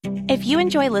If you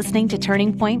enjoy listening to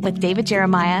Turning Point with David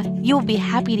Jeremiah, you will be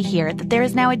happy to hear that there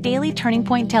is now a daily Turning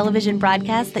Point television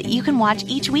broadcast that you can watch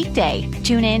each weekday.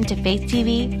 Tune in to Faith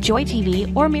TV, Joy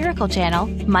TV, or Miracle Channel,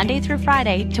 Monday through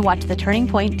Friday, to watch the Turning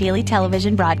Point daily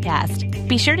television broadcast.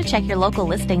 Be sure to check your local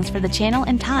listings for the channel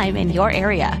and time in your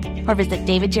area, or visit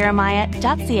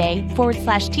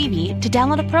davidjeremiah.ca/TV to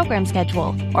download a program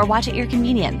schedule or watch at your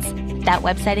convenience. That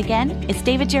website again is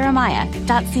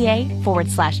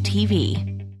davidjeremiah.ca/TV.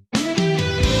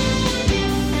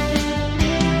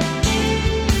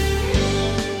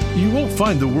 You won't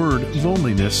find the word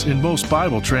loneliness in most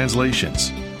Bible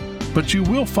translations, but you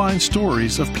will find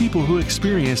stories of people who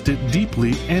experienced it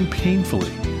deeply and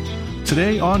painfully.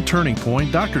 Today on Turning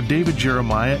Point, Dr. David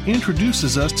Jeremiah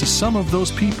introduces us to some of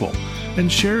those people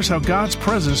and shares how God's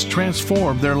presence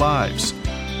transformed their lives.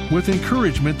 With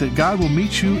encouragement that God will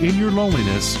meet you in your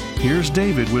loneliness, here's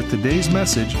David with today's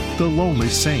message, The Lonely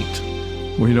Saint.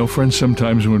 Well, friends,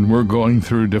 sometimes when we're going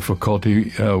through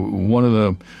difficulty, one of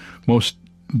the most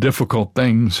difficult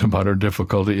things about our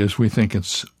difficulty is we think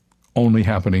it's only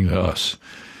happening to us.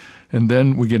 And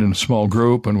then we get in a small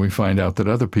group and we find out that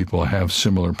other people have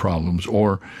similar problems,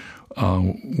 or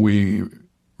we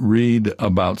read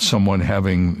about someone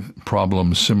having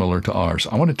problems similar to ours.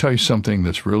 I want to tell you something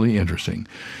that's really interesting.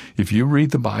 If you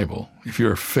read the Bible, if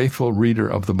you're a faithful reader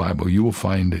of the Bible, you will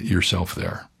find yourself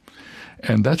there.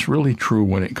 And that's really true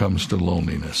when it comes to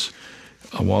loneliness.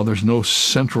 While there's no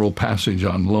central passage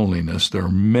on loneliness, there are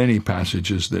many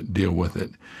passages that deal with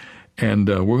it. And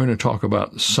we're going to talk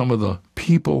about some of the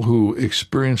people who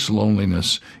experienced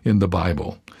loneliness in the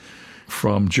Bible.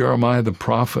 From Jeremiah the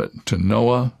prophet to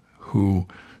Noah, who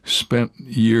spent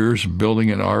years building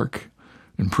an ark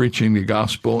and preaching the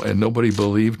gospel, and nobody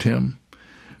believed him.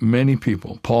 Many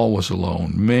people, Paul was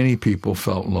alone. Many people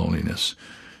felt loneliness.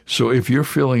 So if you're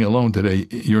feeling alone today,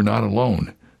 you're not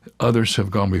alone. Others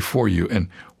have gone before you, and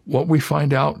what we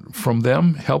find out from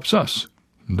them helps us.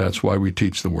 That's why we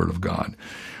teach the Word of God.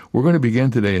 We're going to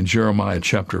begin today in Jeremiah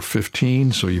chapter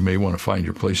 15, so you may want to find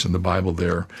your place in the Bible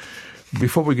there.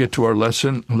 Before we get to our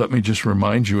lesson, let me just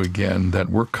remind you again that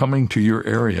we're coming to your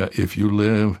area if you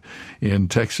live in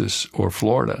Texas or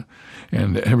Florida.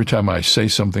 And every time I say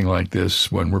something like this,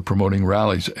 when we're promoting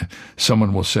rallies,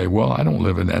 someone will say, well, I don't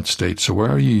live in that state, so why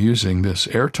are you using this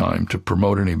airtime to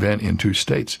promote an event in 2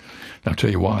 states? And I'll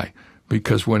tell you why.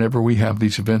 Because whenever we have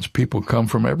these events, people come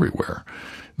from everywhere.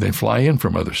 They fly in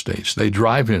from other states. They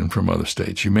drive in from other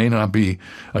states. You may not be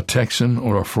a Texan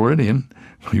or a Floridian.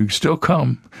 You can still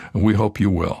come, and we hope you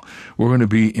will. We're going to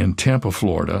be in Tampa,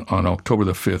 Florida on October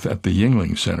the 5th at the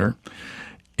Yuengling Center.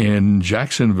 In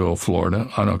Jacksonville, Florida,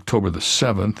 on October the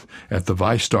 7th at the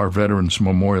ViStar Veterans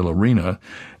Memorial Arena.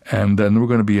 And then we're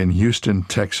going to be in Houston,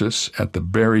 Texas at the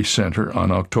Berry Center on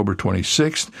October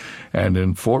 26th, and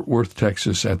in Fort Worth,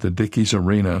 Texas at the Dickies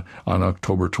Arena on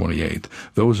October 28th.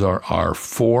 Those are our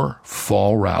 4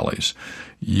 fall rallies.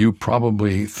 You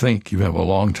probably think you have a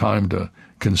long time to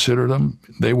consider them.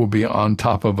 They will be on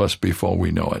top of us before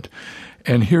we know it.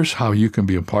 And here's how you can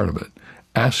be a part of it.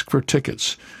 Ask for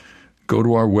tickets. Go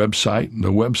to our website.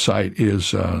 The website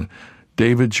is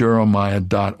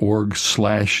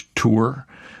davidjeremiah.org/tour.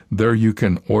 There you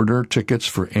can order tickets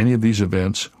for any of these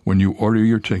events. When you order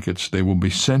your tickets, they will be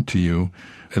sent to you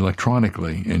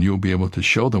electronically, and you'll be able to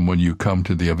show them when you come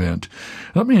to the event.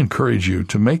 Let me encourage you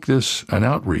to make this an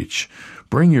outreach.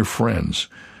 Bring your friends.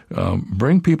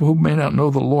 Bring people who may not know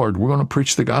the Lord. We're going to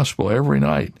preach the gospel every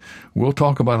night. We'll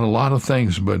talk about a lot of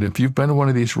things, but if you've been to one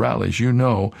of these rallies, you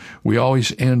know we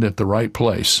always end at the right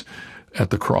place, at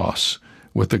the cross,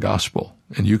 with the gospel,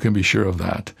 and you can be sure of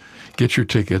that. Get your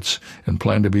tickets and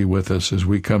plan to be with us as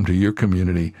we come to your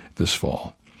community this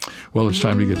fall. Well, it's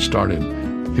time to get started.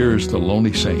 Here's The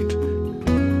Lonely Saint.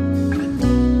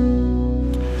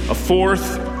 A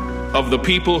fourth of the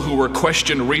people who were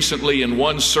questioned recently in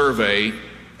one survey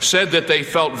said that they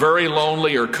felt very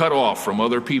lonely or cut off from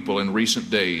other people in recent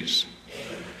days.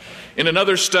 In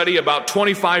another study, about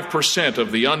 25%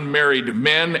 of the unmarried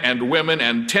men and women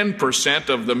and 10%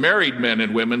 of the married men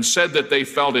and women said that they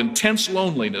felt intense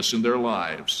loneliness in their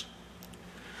lives.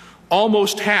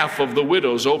 Almost half of the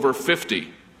widows over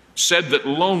 50 said that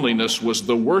loneliness was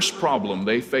the worst problem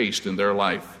they faced in their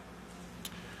life.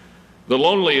 The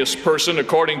loneliest person,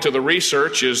 according to the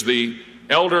research, is the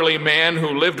elderly man who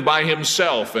lived by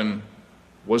himself and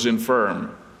was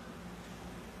infirm.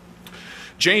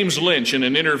 James Lynch, in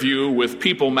an interview with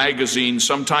People magazine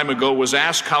some time ago, was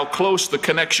asked how close the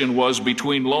connection was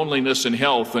between loneliness and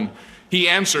health, and he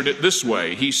answered it this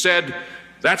way. He said,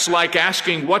 "That's like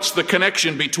asking what's the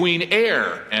connection between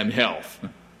air and health."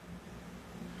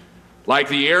 Like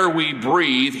the air we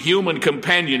breathe, human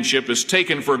companionship is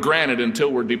taken for granted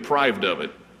until we're deprived of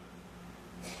it.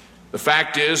 The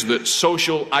fact is that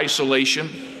social isolation,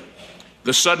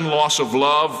 the sudden loss of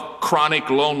love, chronic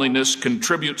loneliness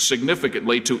contribute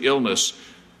significantly to illness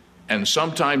and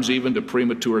sometimes even to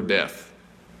premature death.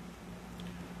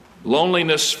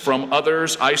 Loneliness from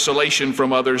others, isolation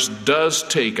from others, does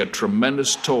take a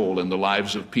tremendous toll in the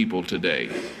lives of people today.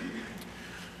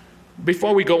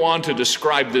 Before we go on to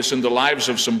describe this in the lives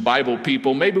of some Bible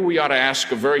people, maybe we ought to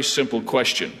ask a very simple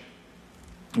question.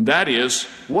 That is,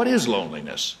 what is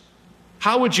loneliness?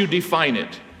 How would you define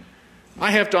it?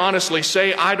 I have to honestly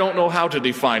say, I don't know how to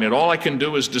define it. All I can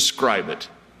do is describe it.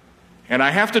 And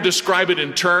I have to describe it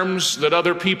in terms that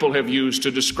other people have used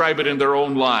to describe it in their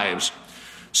own lives.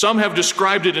 Some have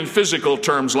described it in physical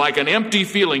terms, like an empty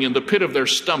feeling in the pit of their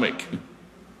stomach,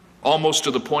 almost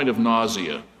to the point of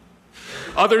nausea.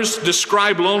 Others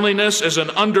describe loneliness as an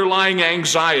underlying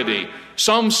anxiety.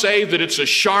 Some say that it's a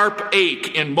sharp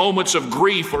ache in moments of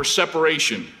grief or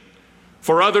separation.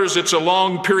 For others, it's a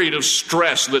long period of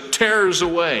stress that tears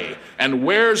away and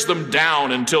wears them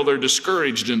down until they're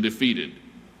discouraged and defeated.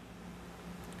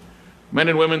 Men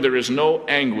and women, there is no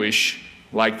anguish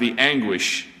like the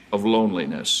anguish of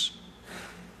loneliness.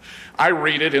 I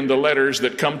read it in the letters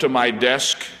that come to my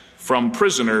desk from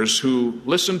prisoners who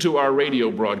listen to our radio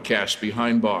broadcast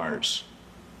behind bars.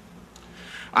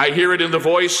 I hear it in the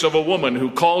voice of a woman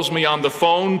who calls me on the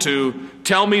phone to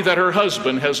tell me that her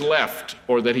husband has left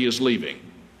or that he is leaving.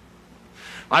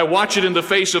 I watch it in the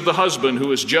face of the husband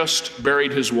who has just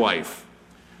buried his wife.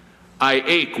 I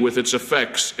ache with its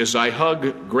effects as I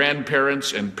hug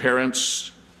grandparents and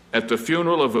parents at the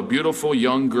funeral of a beautiful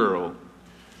young girl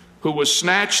who was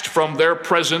snatched from their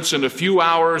presence in a few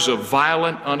hours of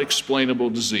violent, unexplainable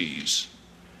disease.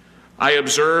 I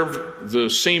observe the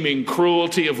seeming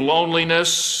cruelty of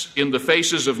loneliness in the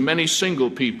faces of many single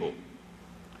people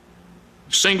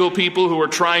who are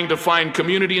trying to find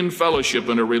community and fellowship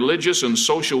in a religious and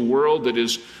social world that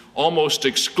is almost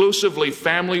exclusively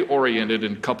family-oriented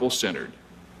and couple-centered.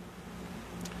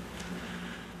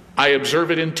 I observe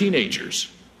it in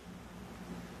teenagers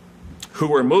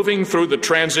who are moving through the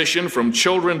transition from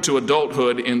children to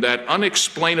adulthood in that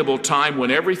unexplainable time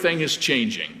when everything is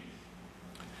changing.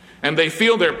 And they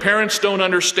feel their parents don't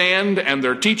understand, and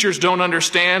their teachers don't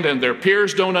understand, and their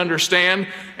peers don't understand,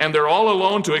 and they're all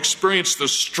alone to experience the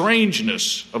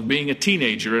strangeness of being a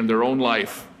teenager in their own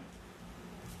life.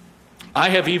 I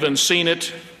have even seen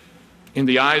it in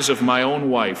the eyes of my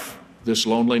own wife, this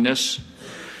loneliness,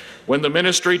 when the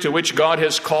ministry to which God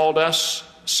has called us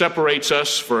separates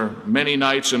us for many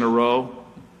nights in a row,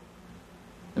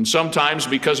 and sometimes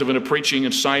because of a preaching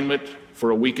assignment for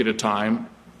a week at a time.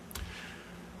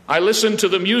 I listen to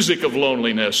the music of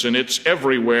loneliness, and it's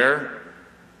everywhere.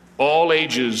 All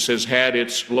ages has had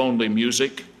its lonely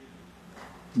music.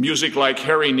 Music like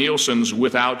Harry Nilsson's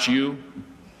Without You.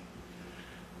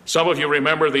 Some of you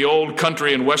remember the old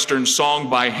country and western song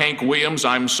by Hank Williams,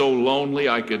 I'm So Lonely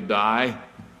I Could Die.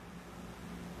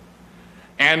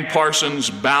 Ann Parsons'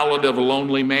 Ballad of a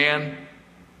Lonely Man.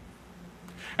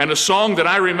 And a song that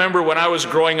I remember when I was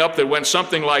growing up that went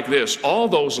something like this: all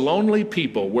those lonely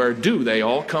people, where do they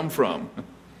all come from?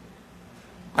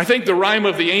 I think the rhyme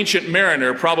of the Ancient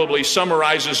Mariner probably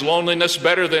summarizes loneliness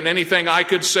better than anything I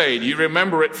could say. Do you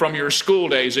remember it from your school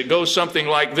days? It goes something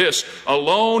like this: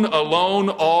 alone, alone,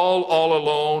 all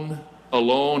alone,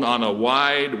 alone on a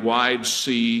wide, wide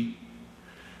sea,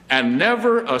 and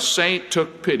never a saint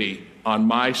took pity on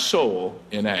my soul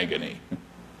in agony.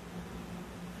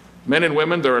 Men and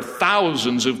women, there are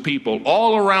thousands of people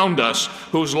all around us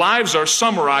whose lives are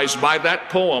summarized by that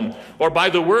poem, or by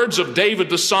the words of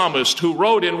David the psalmist, who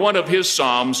wrote in one of his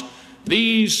psalms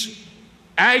these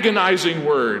agonizing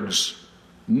words: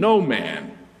 no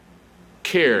man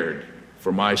cared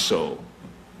for my soul.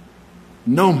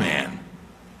 No man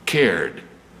cared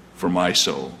for my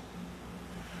soul.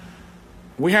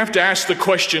 We have to ask the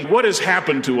question, what has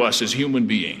happened to us as human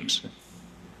beings?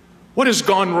 What has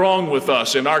gone wrong with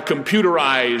us in our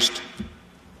computerized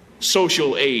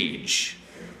social age?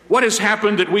 What has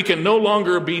happened that we can no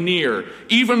longer be near?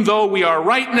 Even though we are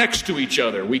right next to each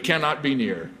other, we cannot be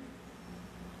near.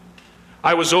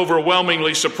 I was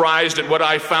overwhelmingly surprised at what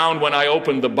I found when I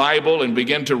opened the Bible and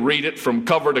began to read it from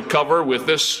cover to cover with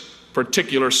this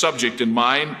particular subject in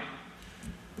mind.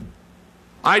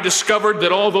 I discovered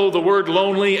that although the word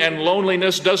lonely and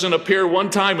loneliness doesn't appear one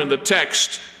time in the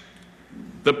text,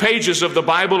 the pages of the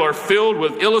Bible are filled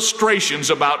with illustrations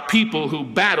about people who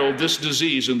battled this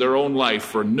disease in their own life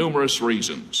for numerous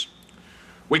reasons.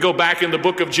 We go back in the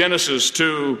book of Genesis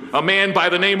to a man by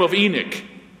the name of Enoch.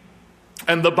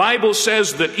 And the Bible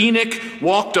says that Enoch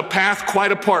walked a path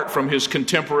quite apart from his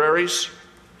contemporaries.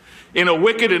 In a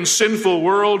wicked and sinful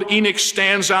world, Enoch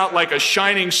stands out like a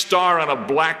shining star on a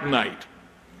black night.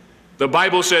 The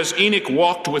Bible says Enoch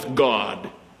walked with God.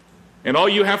 And all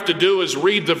you have to do is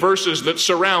read the verses that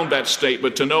surround that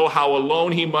statement to know how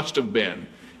alone he must have been.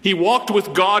 He walked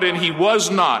with God and he was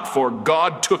not, for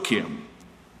God took him.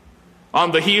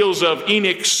 On the heels of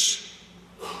Enoch's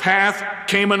path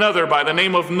came another by the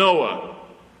name of Noah.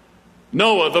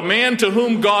 Noah, the man to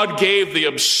whom God gave the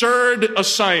absurd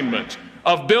assignment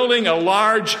of building a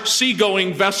large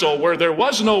seagoing vessel where there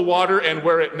was no water and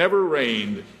where it never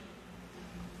rained.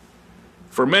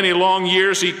 For many long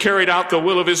years, he carried out the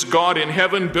will of his God in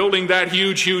heaven, building that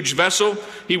huge, huge vessel.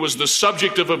 He was the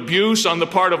subject of abuse on the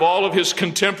part of all of his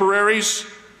contemporaries.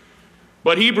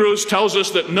 But Hebrews tells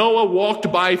us that Noah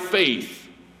walked by faith,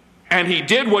 and he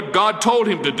did what God told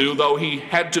him to do, though he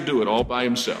had to do it all by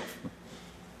himself.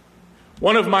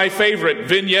 One of my favorite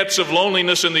vignettes of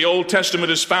loneliness in the Old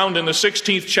Testament is found in the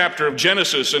 16th chapter of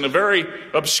Genesis, in a very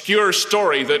obscure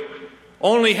story that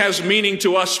only has meaning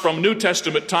to us from New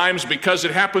Testament times because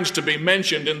it happens to be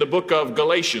mentioned in the book of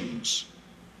Galatians.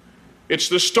 It's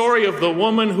the story of the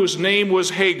woman whose name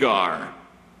was Hagar.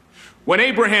 When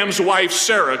Abraham's wife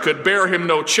Sarah could bear him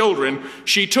no children,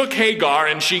 she took Hagar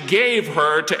and she gave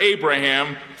her to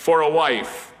Abraham for a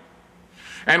wife.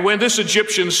 And when this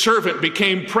Egyptian servant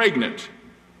became pregnant,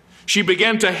 she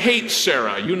began to hate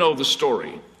Sarah. You know the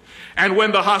story. And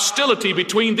when the hostility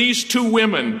between these two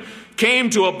women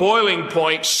came to a boiling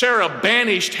point, Sarah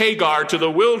banished Hagar to the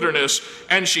wilderness,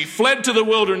 and she fled to the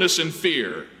wilderness in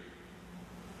fear.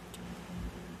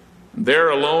 There,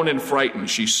 alone and frightened,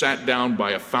 she sat down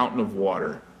by a fountain of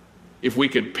water. If we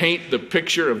could paint the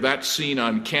picture of that scene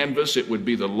on canvas, it would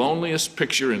be the loneliest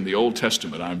picture in the Old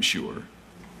Testament, I'm sure.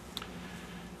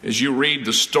 As you read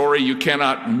the story, you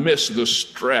cannot miss the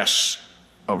stress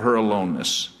of her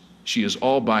aloneness. She is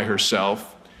all by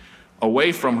herself,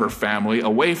 away from her family,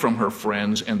 away from her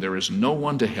friends, and there is no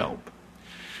one to help.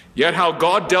 Yet how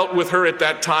God dealt with her at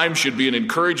that time should be an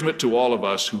encouragement to all of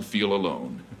us who feel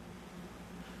alone.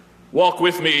 Walk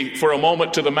with me for a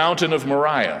moment to the mountain of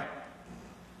Moriah.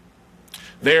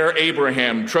 There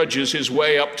Abraham trudges his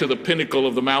way up to the pinnacle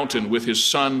of the mountain with his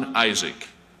son Isaac,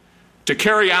 to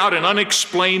carry out an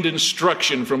unexplained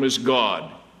instruction from his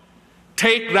God.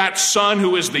 Take that son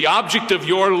who is the object of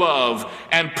your love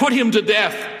and put him to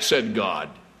death, said God.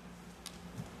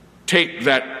 Take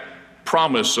that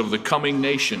promise of the coming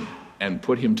nation and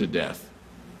put him to death.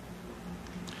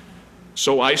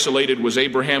 So isolated was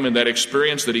Abraham in that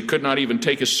experience that he could not even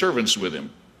take his servants with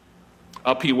him.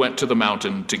 Up he went to the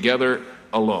mountain, together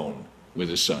alone with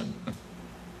his son.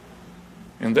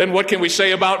 And then what can we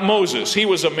say about Moses? He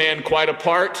was a man quite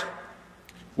apart.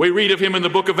 We read of him in the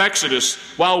book of Exodus.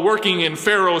 While working in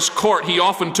Pharaoh's court, he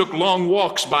often took long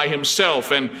walks by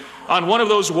himself. And on one of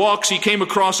those walks, he came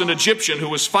across an Egyptian who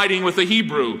was fighting with a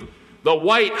Hebrew. The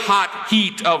white-hot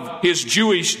heat of his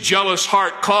Jewish jealous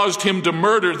heart caused him to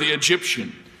murder the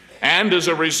Egyptian. And as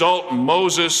a result,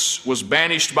 Moses was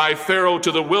banished by Pharaoh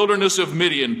to the wilderness of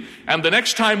Midian. And the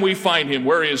next time we find him,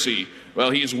 where is he?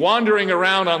 Well, he's wandering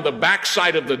around on the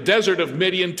backside of the desert of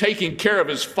Midian, taking care of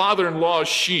his father-in-law's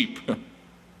sheep.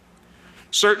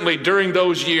 Certainly during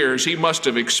those years, he must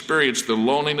have experienced the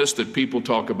loneliness that people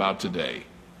talk about today.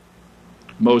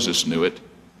 Moses knew it.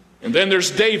 And then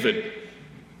there's David.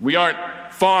 We aren't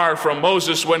far from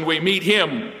Moses when we meet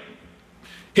him.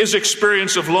 His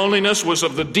experience of loneliness was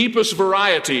of the deepest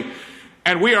variety,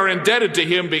 and we are indebted to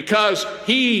him because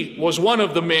he was one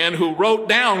of the men who wrote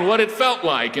down what it felt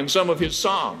like in some of his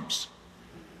Psalms.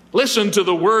 Listen to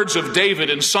the words of David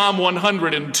in Psalm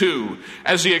 102.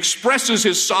 As he expresses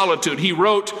his solitude, he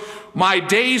wrote, "My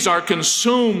days are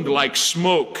consumed like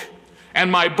smoke,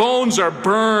 and my bones are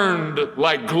burned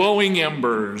like glowing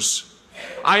embers.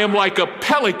 I am like a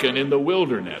pelican in the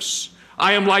wilderness.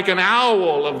 I am like an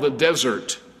owl of the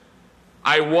desert.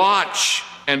 I watch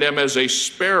and am as a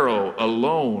sparrow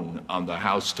alone on the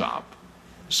housetop."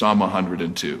 Psalm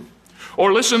 102.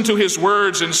 Or listen to his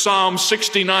words in Psalm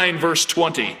 69, verse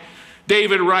 20.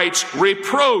 David writes,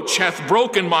 "Reproach hath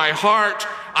broken my heart.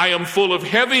 I am full of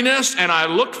heaviness, and I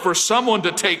looked for someone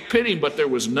to take pity, but there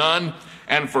was none,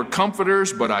 and for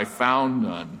comforters, but I found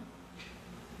none."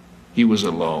 He was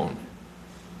alone.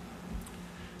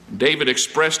 David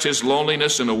expressed his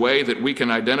loneliness in a way that we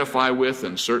can identify with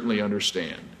and certainly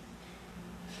understand.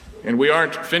 And we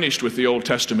aren't finished with the Old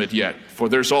Testament yet, for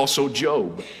there's also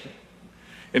Job.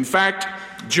 In fact,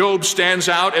 Job stands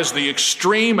out as the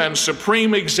extreme and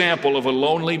supreme example of a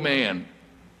lonely man.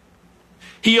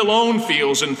 He alone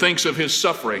feels and thinks of his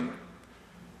suffering.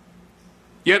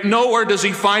 Yet nowhere does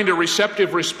he find a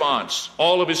receptive response.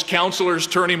 All of his counselors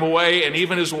turn him away, and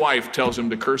even his wife tells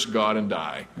him to curse God and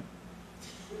die.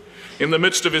 In the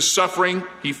midst of his suffering,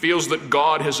 he feels that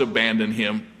God has abandoned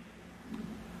him.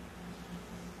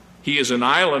 He is an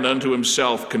island unto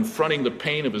himself, confronting the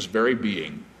pain of his very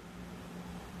being.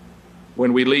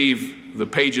 When we leave the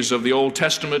pages of the Old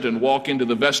Testament and walk into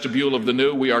the vestibule of the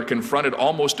New, we are confronted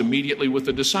almost immediately with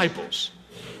the disciples.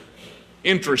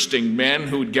 Interesting men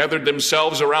who gathered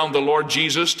themselves around the Lord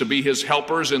Jesus to be his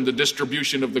helpers in the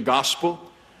distribution of the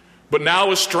gospel. But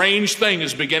now a strange thing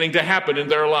is beginning to happen in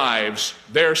their lives.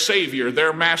 Their Savior,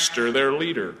 their Master, their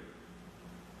leader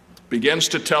begins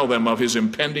to tell them of his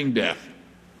impending death.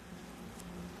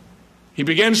 He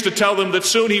begins to tell them that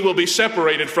soon he will be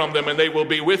separated from them and they will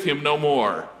be with him no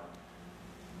more.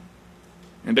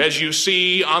 And as you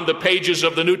see on the pages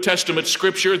of the New Testament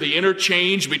scripture, the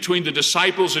interchange between the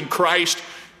disciples and Christ,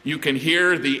 you can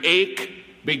hear the ache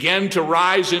begin to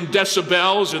rise in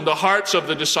decibels in the hearts of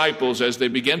the disciples as they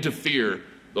begin to fear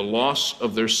the loss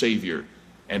of their Savior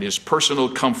and his personal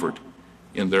comfort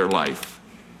in their life.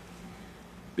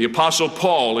 The Apostle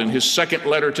Paul, in his second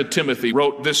letter to Timothy,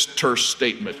 wrote this terse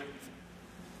statement: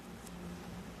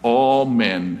 "All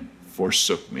men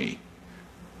forsook me.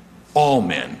 All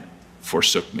men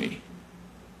forsook me."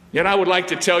 Yet I would like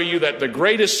to tell you that the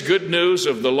greatest good news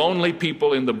of the lonely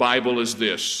people in the Bible is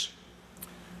this: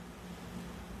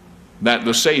 that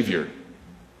the Savior,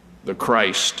 the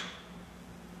Christ,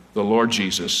 the Lord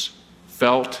Jesus,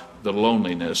 felt the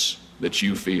loneliness that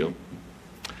you feel.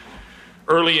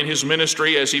 Early in his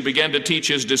ministry, as he began to teach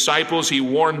his disciples, he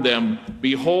warned them,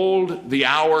 "Behold, the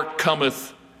hour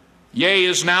cometh, yea,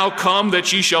 is now come,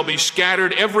 that ye shall be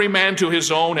scattered, every man to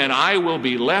his own, and I will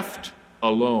be left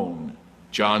alone."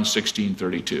 John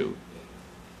 16:32.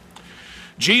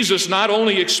 Jesus not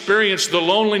only experienced the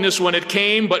loneliness when it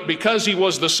came, but because he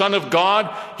was the Son of God,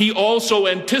 he also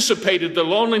anticipated the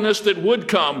loneliness that would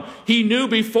come. He knew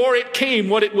before it came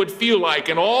what it would feel like.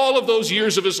 And all of those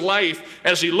years of his life,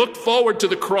 as he looked forward to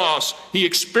the cross, he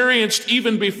experienced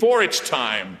even before its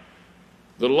time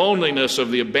the loneliness of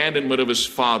the abandonment of his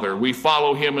Father. We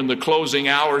follow him in the closing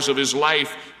hours of his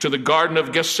life to the Garden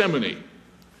of Gethsemane.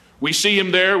 We see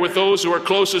him there with those who are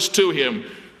closest to him.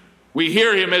 We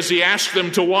hear him as he asks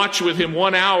them to watch with him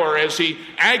 1 hour as he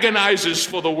agonizes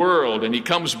for the world, and he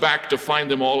comes back to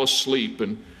find them all asleep.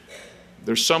 And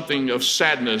there's something of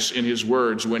sadness in his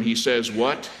words when he says,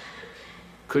 "What?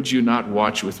 Could you not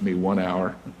watch with me 1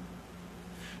 hour?"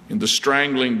 In the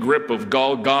strangling grip of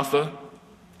Golgotha,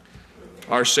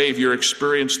 our Savior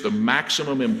experienced the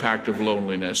maximum impact of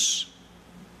loneliness.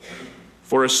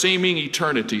 For a seeming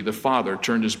eternity, the Father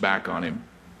turned his back on him.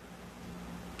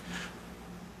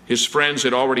 His friends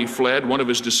had already fled. One of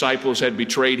his disciples had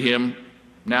betrayed him.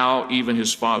 Now even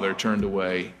his Father turned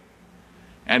away.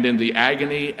 And in the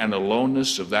agony and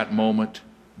aloneness of that moment,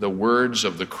 the words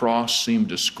of the cross seemed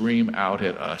to scream out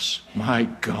at us, my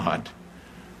God,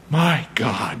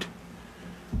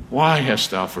 why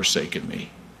hast thou forsaken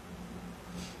me?"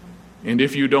 And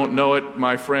if you don't know it,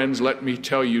 my friends, let me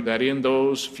tell you that in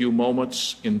those few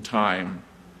moments in time,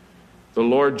 the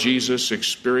Lord Jesus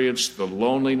experienced the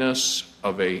loneliness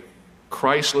of a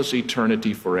Christless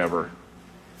eternity forever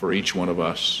for each one of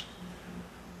us.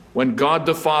 When God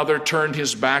the Father turned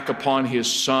his back upon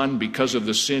his Son because of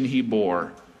the sin he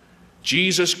bore,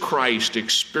 Jesus Christ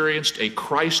experienced a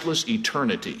Christless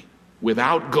eternity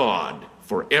without God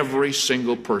for every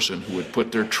single person who would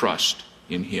put their trust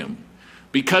in him.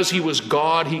 Because he was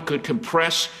God, he could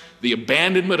compress the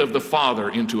abandonment of the Father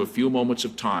into a few moments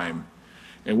of time.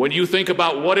 And when you think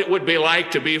about what it would be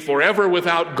like to be forever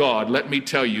without God, let me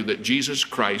tell you that Jesus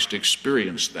Christ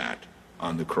experienced that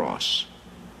on the cross.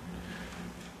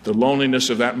 The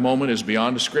loneliness of that moment is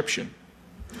beyond description.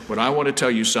 But I want to tell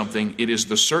you something. It is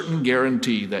the certain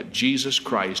guarantee that Jesus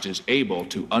Christ is able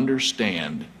to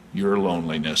understand your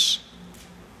loneliness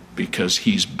because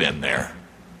he's been there.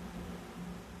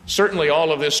 Certainly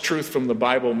all of this truth from the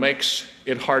Bible makes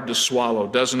it hard to swallow,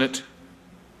 doesn't it?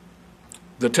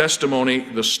 The testimony,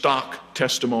 the stock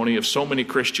testimony of so many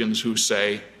Christians who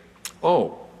say,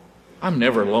 "Oh, I'm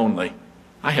never lonely.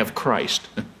 I have Christ."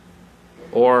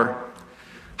 Or,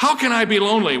 "How can I be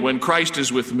lonely when Christ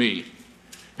is with me?"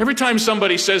 Every time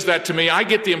somebody says that to me, I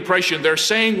get the impression they're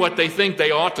saying what they think they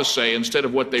ought to say instead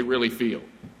of what they really feel.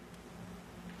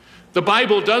 The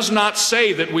Bible does not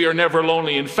say that we are never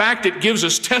lonely. In fact, it gives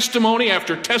us testimony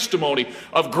after testimony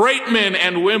of great men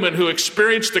and women who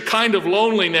experienced the kind of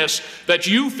loneliness that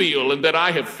you feel and that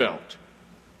I have felt.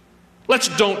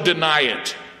 Don't deny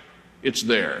it. It's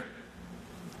there.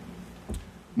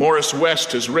 Morris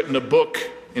West has written a book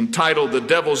entitled The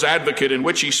Devil's Advocate, in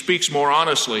which he speaks more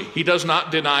honestly. He does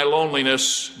not deny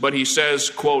loneliness, but he says,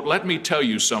 quote, "Let me tell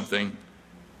you something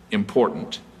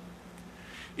important.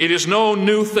 It is no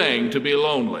new thing to be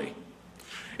lonely.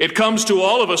 It comes to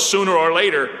all of us sooner or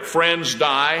later. Friends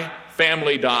die,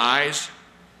 family dies,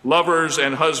 lovers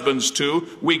and husbands too.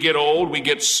 We get old, we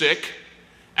get sick.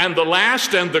 And the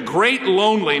last and the great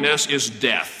loneliness is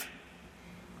death.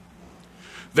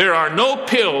 There are no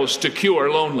pills to cure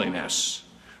loneliness.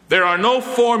 There are no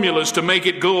formulas to make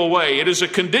it go away. It is a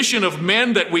condition of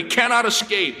men that we cannot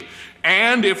escape.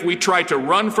 And if we try to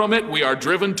run from it, we are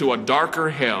driven to a darker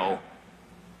hell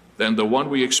than the one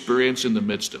we experience in the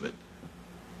midst of it.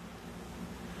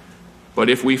 But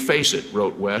if we face it,"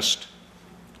 wrote West,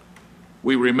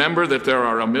 "we remember that there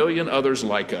are a million others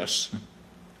like us.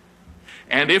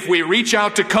 And if we reach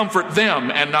out to comfort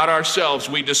them and not ourselves,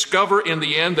 we discover in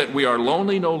the end that we are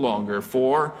lonely no longer,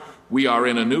 for we are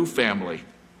in a new family,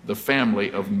 the family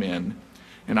of men."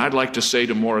 And I'd like to say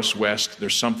to Morris West,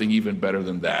 there's something even better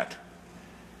than that.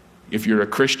 If you're a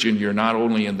Christian, you're not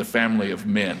only in the family of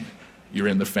men, you're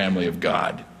in the family of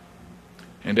God.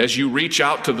 And as you reach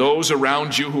out to those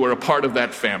around you who are a part of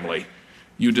that family,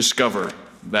 you discover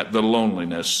that the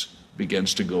loneliness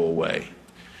begins to go away.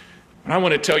 And I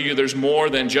want to tell you there's more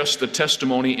than just the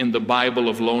testimony in the Bible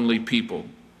of lonely people.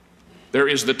 There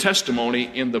is the testimony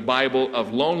in the Bible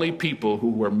of lonely people who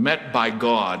were met by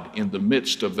God in the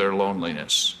midst of their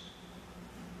loneliness.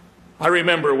 I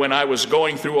remember when I was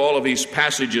going through all of these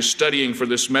passages studying for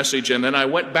this message, and then I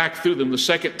went back through them the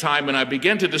second time, and I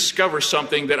began to discover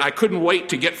something that I couldn't wait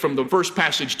to get from the first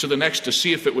passage to the next to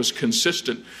see if it was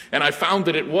consistent. And I found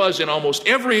that it was in almost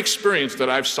every experience that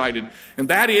I've cited. And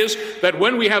that is that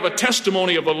when we have a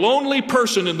testimony of a lonely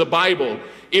person in the Bible,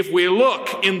 if we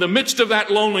look in the midst of that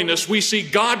loneliness, we see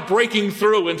God breaking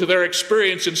through into their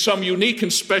experience in some unique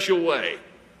and special way.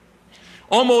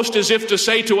 Almost as if to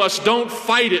say to us, don't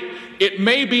fight it. It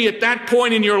may be at that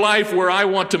point in your life where I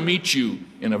want to meet you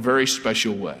in a very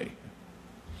special way.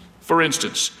 For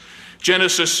instance,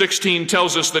 Genesis 16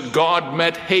 tells us that God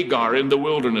met Hagar in the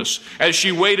wilderness as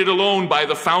she waited alone by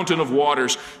the fountain of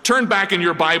waters. Turn back in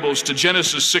your Bibles to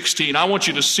Genesis 16. I want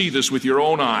you to see this with your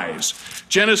own eyes.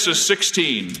 Genesis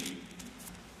 16.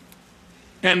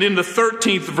 And in the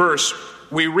 13th verse,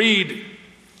 we read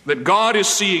that God is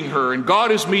seeing her and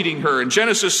God is meeting her. In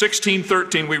Genesis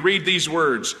 16:13, we read these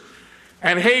words,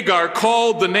 "And Hagar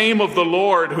called the name of the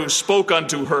Lord who spoke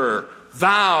unto her,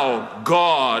 Thou,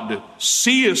 God,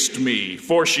 seest me.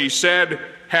 For she said,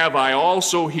 Have I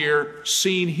also here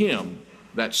seen him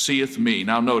that seeth me?"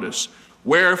 Now notice,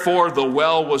 "Wherefore the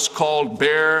well was called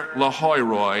Beer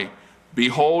Lahairoi.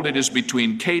 Behold, it is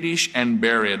between Kadesh and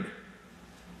Bered."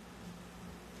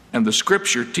 And the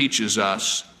scripture teaches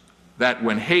us that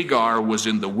when Hagar was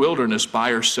in the wilderness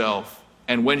by herself,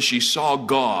 and when she saw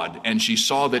God, and she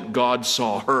saw that God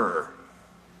saw her,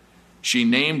 she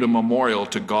named a memorial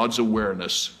to God's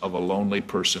awareness of a lonely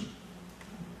person.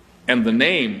 And the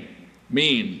name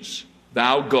means,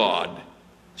 Thou, God,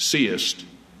 seest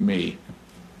me.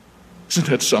 Isn't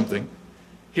that something?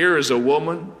 Here is a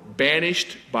woman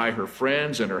banished by her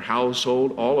friends and her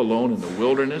household, all alone in the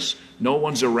wilderness. No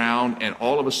one's around, and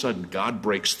all of a sudden God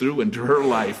breaks through into her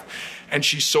life, and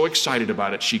she's so excited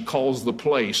about it, she calls the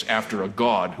place after a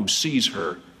God who sees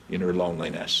her in her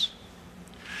loneliness.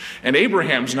 And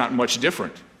Abraham's not much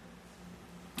different.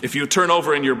 If you turn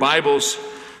over in your Bibles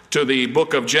to the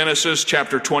book of Genesis,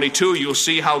 chapter 22, you'll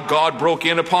see how God broke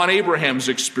in upon Abraham's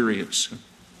experience.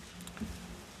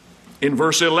 In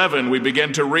verse 11, we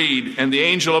begin to read, "And the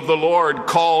angel of the Lord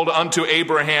called unto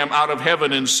Abraham out of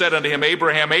heaven and said unto him,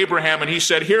 Abraham, Abraham. And he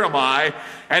said, Here am I.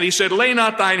 And he said, Lay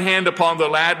not thine hand upon the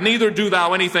lad, neither do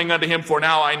thou anything unto him. For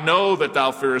now I know that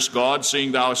thou fearest God,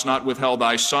 seeing thou hast not withheld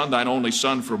thy son, thine only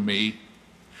son, from me.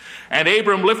 And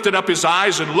Abram lifted up his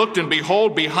eyes and looked, and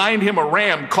behold, behind him a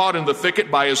ram caught in the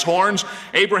thicket by his horns.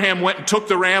 Abraham went and took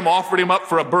the ram, offered him up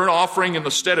for a burnt offering in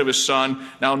the stead of his son."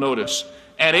 Now notice,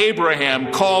 "And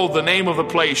Abraham called the name of the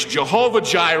place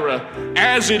Jehovah-Jireh,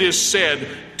 as it is said,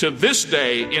 To this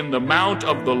day in the mount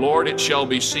of the Lord it shall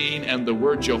be seen." And the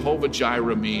word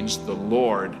Jehovah-Jireh means the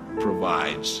Lord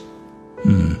provides.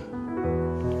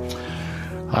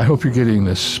 I hope you're getting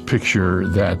this picture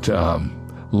that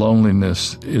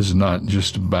loneliness is not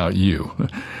just about you.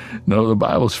 No, the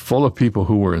Bible's full of people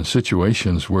who were in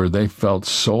situations where they felt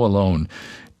so alone,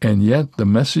 and yet the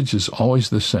message is always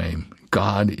the same.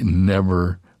 God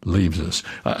never leaves us.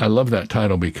 I love that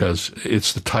title because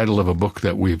it's the title of a book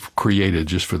that we've created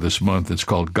just for this month. It's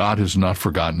called God Has Not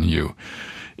Forgotten You.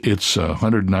 It's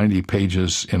 190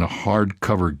 pages in a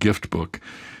hardcover gift book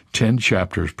 10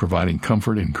 chapters providing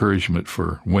comfort and encouragement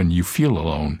for when you feel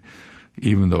alone,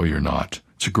 even though you're not.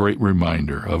 It's a great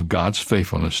reminder of God's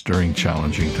faithfulness during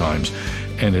challenging times,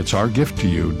 and it's our gift to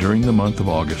you during the month of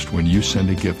August when you send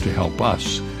a gift to help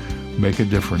us make a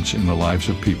difference in the lives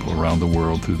of people around the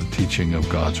world through the teaching of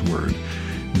God's Word.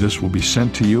 This will be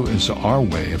sent to you as our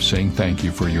way of saying thank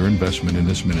you for your investment in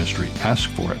this ministry. Ask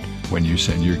for it when you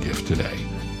send your gift today.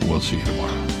 We'll see you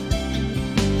tomorrow.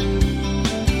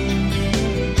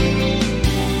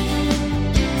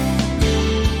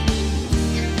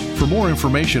 For more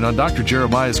information on Dr.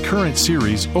 Jeremiah's current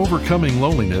series, Overcoming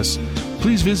Loneliness,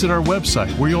 please visit our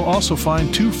website, where you'll also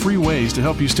find 2 free ways to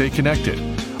help you stay connected: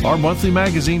 our monthly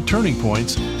magazine, Turning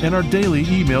Points, and our daily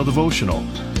email devotional.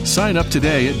 Sign up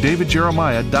today at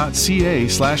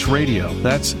davidjeremiah.ca/radio.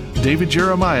 That's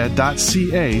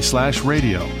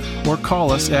davidjeremiah.ca/radio. Or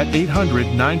call us at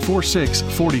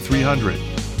 800-946-4300.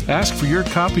 Ask for your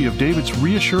copy of David's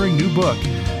reassuring new book,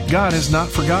 God Has Not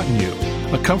Forgotten You,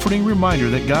 a comforting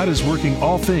reminder that God is working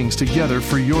all things together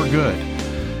for your good.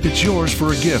 It's yours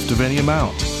for a gift of any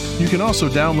amount. You can also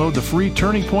download the free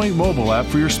Turning Point mobile app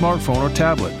for your smartphone or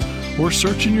tablet, or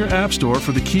search in your app store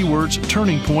for the keywords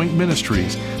Turning Point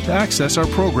Ministries to access our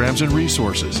programs and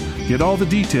resources. Get all the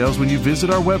details when you visit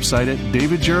our website at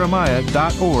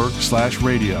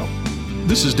davidjeremiah.org/radio.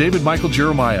 This is David Michael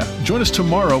Jeremiah. Join us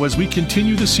tomorrow as we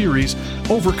continue the series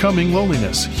Overcoming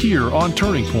Loneliness here on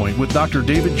Turning Point with Dr.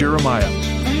 David Jeremiah.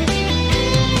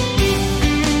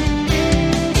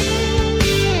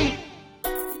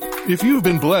 If you have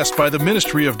been blessed by the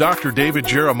ministry of Dr. David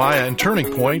Jeremiah and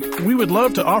Turning Point, we would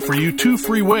love to offer you 2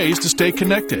 free ways to stay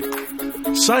connected.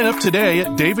 Sign up today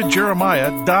at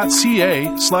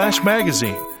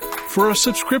davidjeremiah.ca/magazine for a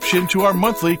subscription to our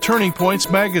monthly Turning Points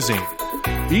magazine.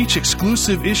 Each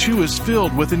exclusive issue is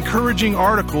filled with encouraging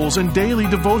articles and daily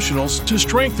devotionals to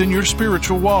strengthen your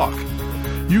spiritual walk.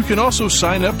 You can also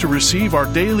sign up to receive our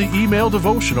daily email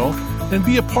devotional and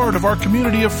be a part of our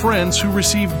community of friends who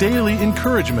receive daily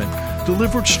encouragement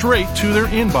delivered straight to their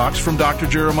inbox from Dr.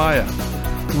 Jeremiah.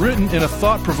 Written in a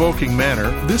thought-provoking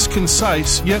manner, this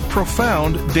concise yet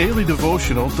profound daily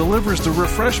devotional delivers the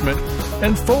refreshment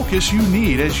and focus you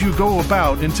need as you go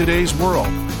about in today's world.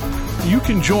 You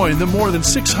can join the more than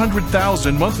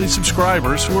 600,000 monthly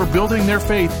subscribers who are building their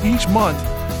faith each month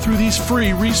through these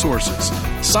free resources.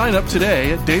 Sign up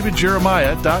today at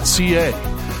davidjeremiah.ca.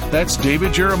 That's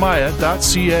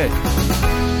davidjeremiah.ca.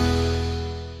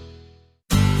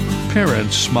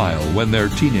 Parents smile when their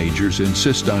teenagers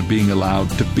insist on being allowed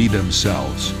to be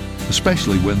themselves,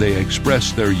 especially when they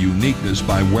express their uniqueness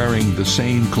by wearing the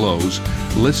same clothes,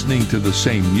 listening to the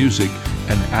same music,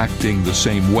 and acting the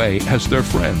same way as their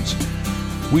friends.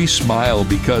 We smile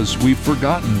because we've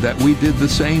forgotten that we did the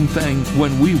same thing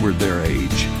when we were their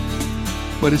age.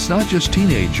 But it's not just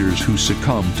teenagers who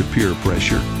succumb to peer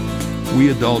pressure. We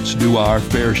adults do our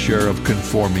fair share of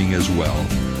conforming as well.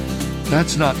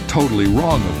 That's not totally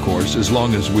wrong, of course, as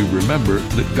long as we remember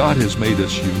that God has made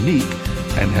us unique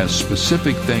and has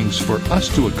specific things for us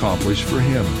to accomplish for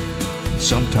Him.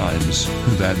 Sometimes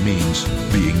that means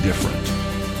being different.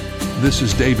 This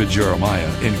is David Jeremiah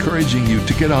encouraging you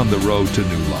to get on the road to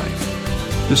new life.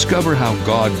 Discover how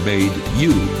God made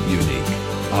you unique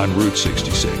on Route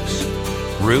 66.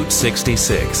 Route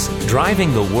 66,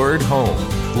 driving the word home.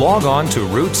 Log on to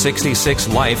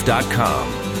Route66Life.com.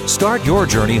 Start your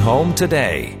journey home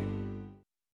today.